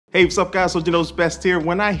Hey, what's up guys, Soldano's Best here.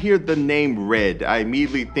 When I hear the name Red, I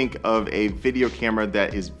immediately think of a video camera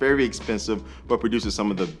that is very expensive but produces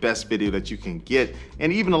some of the best video that you can get.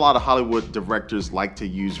 And even a lot of Hollywood directors like to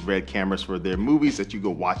use Red cameras for their movies that you go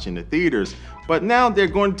watch in the theaters. But now they're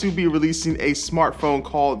going to be releasing a smartphone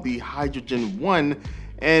called the Hydrogen One.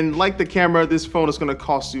 And like the camera, this phone is gonna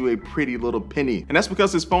cost you a pretty little penny. And that's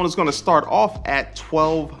because this phone is gonna start off at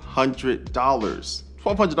 $1,200.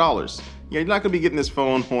 $1,200. Yeah, you're not gonna be getting this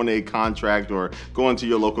phone on a contract or going to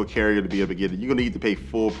your local carrier to be able to get it. You're gonna need to pay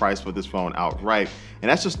full price for this phone outright. And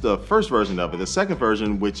that's just the first version of it. The second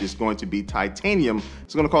version, which is going to be titanium,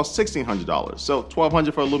 is gonna cost $1,600. So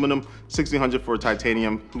 $1,200 for aluminum, $1,600 for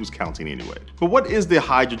titanium. Who's counting anyway? But what is the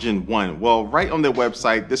Hydrogen One? Well, right on their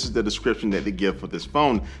website, this is the description that they give for this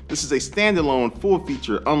phone. This is a standalone,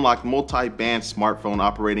 full-feature, unlocked, multi-band smartphone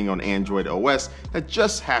operating on Android OS that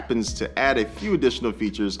just happens to add a few additional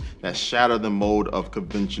features that shatter the mode of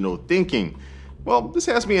conventional thinking. Well, this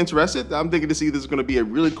has me interested. I'm thinking to see if this is going to be a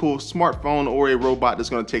really cool smartphone or a robot that's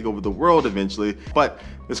going to take over the world eventually. But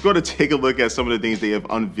let's go to take a look at some of the things they have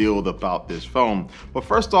unveiled about this phone. But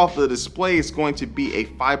first off, the display is going to be a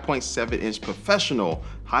 5.7-inch professional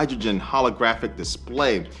hydrogen holographic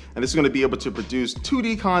display. And this is going to be able to produce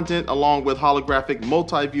 2D content along with holographic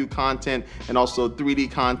multi-view content and also 3D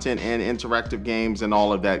content and interactive games and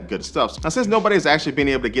all of that good stuff. Now, since nobody's actually been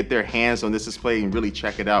able to get their hands on this display and really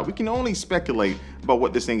check it out, we can only speculate about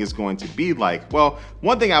what this thing is going to be like. Well,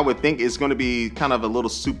 one thing I would think is going to be kind of a little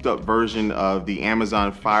souped up version of the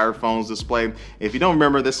Amazon Fire Phone's display. If you don't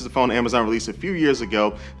remember, this is a phone Amazon released a few years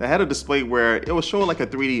ago that had a display where it was showing like a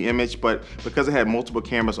 3D image, but because it had multiple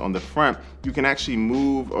cameras on the front, you can actually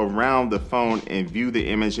move around the phone and view the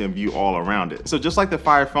image and view all around it. So just like the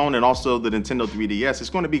Fire Phone and also the Nintendo 3DS,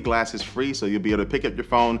 it's going to be glasses free, so you'll be able to pick up your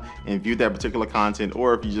phone and view that particular content,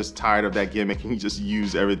 or if you're just tired of that gimmick and you just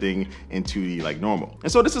use everything in 2D like normal.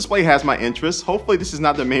 And so this display has my interest. Hopefully this is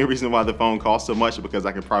not the main reason why the phone costs so much, because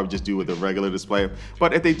I could probably just do with a regular display.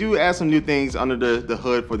 But if they do add some new things under the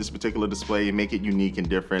hood for this particular display and make it unique and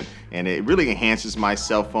different, and it really enhances my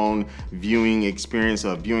cell phone viewing experience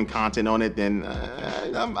of viewing content on it, then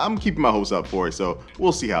I'm keeping my hopes up for it. So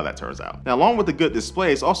we'll see how that turns out. Now, along with the good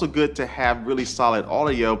display, it's also good to have really solid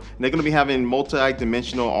audio. And they're going to be having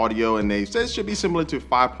multi-dimensional audio, and they said it should be similar to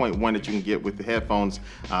 5.1 that you can get with the headphones.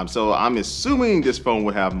 So I'm assuming this phone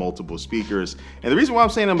will have multiple speakers. And the reason why I'm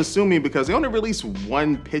saying I'm assuming, because they only released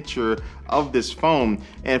one picture of this phone,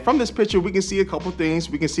 and from this picture we can see a couple things.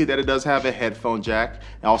 We can see that it does have a headphone jack,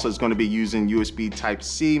 and also it's going to be using USB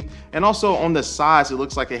Type-C, and also on the sides it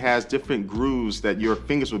looks like it has different grooves that your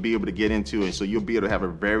fingers will be able to get into, and so you'll be able to have a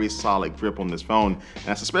very solid grip on this phone. And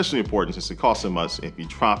that's especially important since it costs so much. If you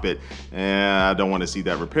drop it, I don't want to see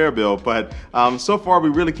that repair bill. But so far we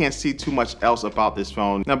really can't see too much else about this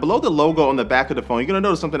phone. Now, below the logo on the back of the phone, you're going to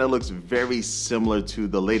notice something that looks very similar to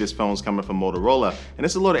the latest phones coming from Motorola, and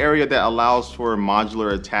it's a little area that allows for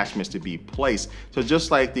modular attachments to be placed. So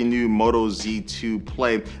just like the new Moto Z2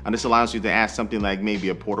 Play, and this allows you to add something like maybe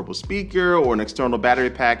a portable speaker or an external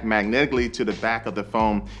battery pack magnetically to the back of the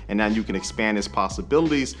phone, and now you can expand its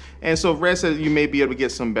possibilities. And so Red said you may be able to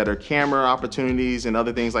get some better camera opportunities and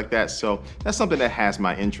other things like that. So that's something that has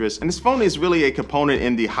my interest. And this phone is really a component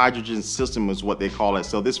in the hydrogen system, is what they call it.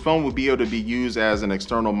 So this phone will be able to be used as an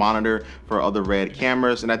external monitor for other Red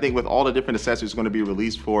cameras. And I think with all the different accessories going to be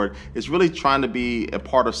released for it, it's really trying to be a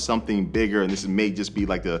part of something bigger. And this may just be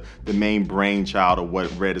like the main brainchild of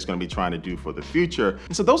what Red is going to be trying to do for the future.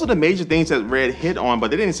 And so those are the major things that Red hit on,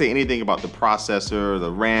 but they didn't say anything about the processor,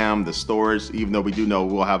 the RAM, the storage. Even though we do know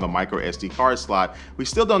we'll have a micro SD card slot, we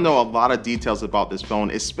still don't know a lot of details about this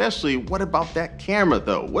phone, especially what about that camera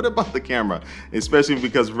though? What about the camera? Especially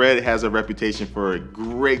because Red has a reputation for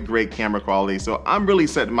great camera quality. So I'm really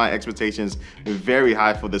setting my expectations very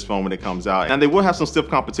high for this phone when it comes out. And they will have some stiff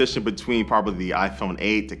competition between probably the iPhone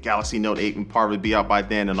 8, the Galaxy Note 8 will probably be out by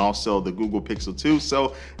then, and also the Google Pixel 2.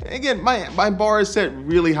 So again, my bar is set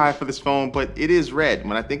really high for this phone, but it is Red.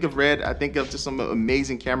 When I think of Red, I think of just some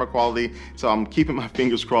amazing camera quality. So I'm keeping my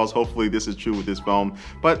fingers crossed. Hopefully this is true with this phone.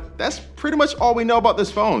 But that's pretty much all we know about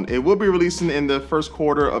this phone. It will be releasing in the first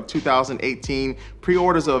quarter of 2018.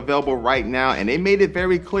 Pre-orders are available right now, and they made it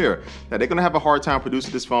very clear that they're gonna have a hard time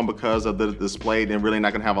producing this phone because of the display. They're really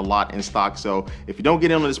not gonna have a lot in stock. So if you don't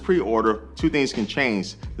get in on this pre-order, two things can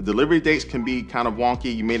change. The delivery dates can be kind of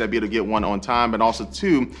wonky. You may not be able to get one on time, but also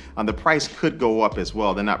two, the price could go up as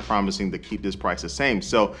well. They're not promising to keep this price the same.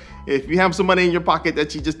 So if you have some money in your pocket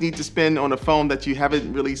that you just need to spend on a phone that you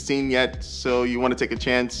haven't really seen yet, so you want to take a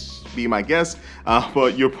chance, be my guest.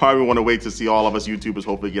 But you'll probably want to wait to see all of us YouTubers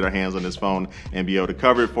hopefully get our hands on this phone and be video to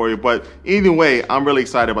cover it for you. But either way, I'm really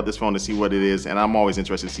excited about this phone to see what it is, and I'm always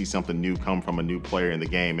interested to see something new come from a new player in the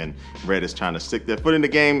game, and Red is trying to stick their foot in the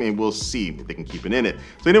game, and we'll see if they can keep it in it.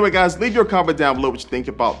 So anyway, guys, leave your comment down below what you think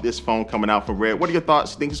about this phone coming out from Red. What are your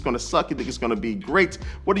thoughts? You think it's going to suck? You think it's going to be great?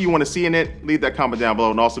 What do you want to see in it? Leave that comment down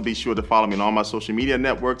below, and also be sure to follow me on all my social media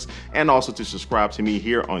networks, and also to subscribe to me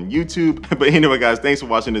here on YouTube. But anyway, guys, thanks for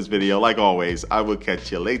watching this video. Like always, I will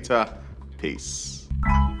catch you later. Peace.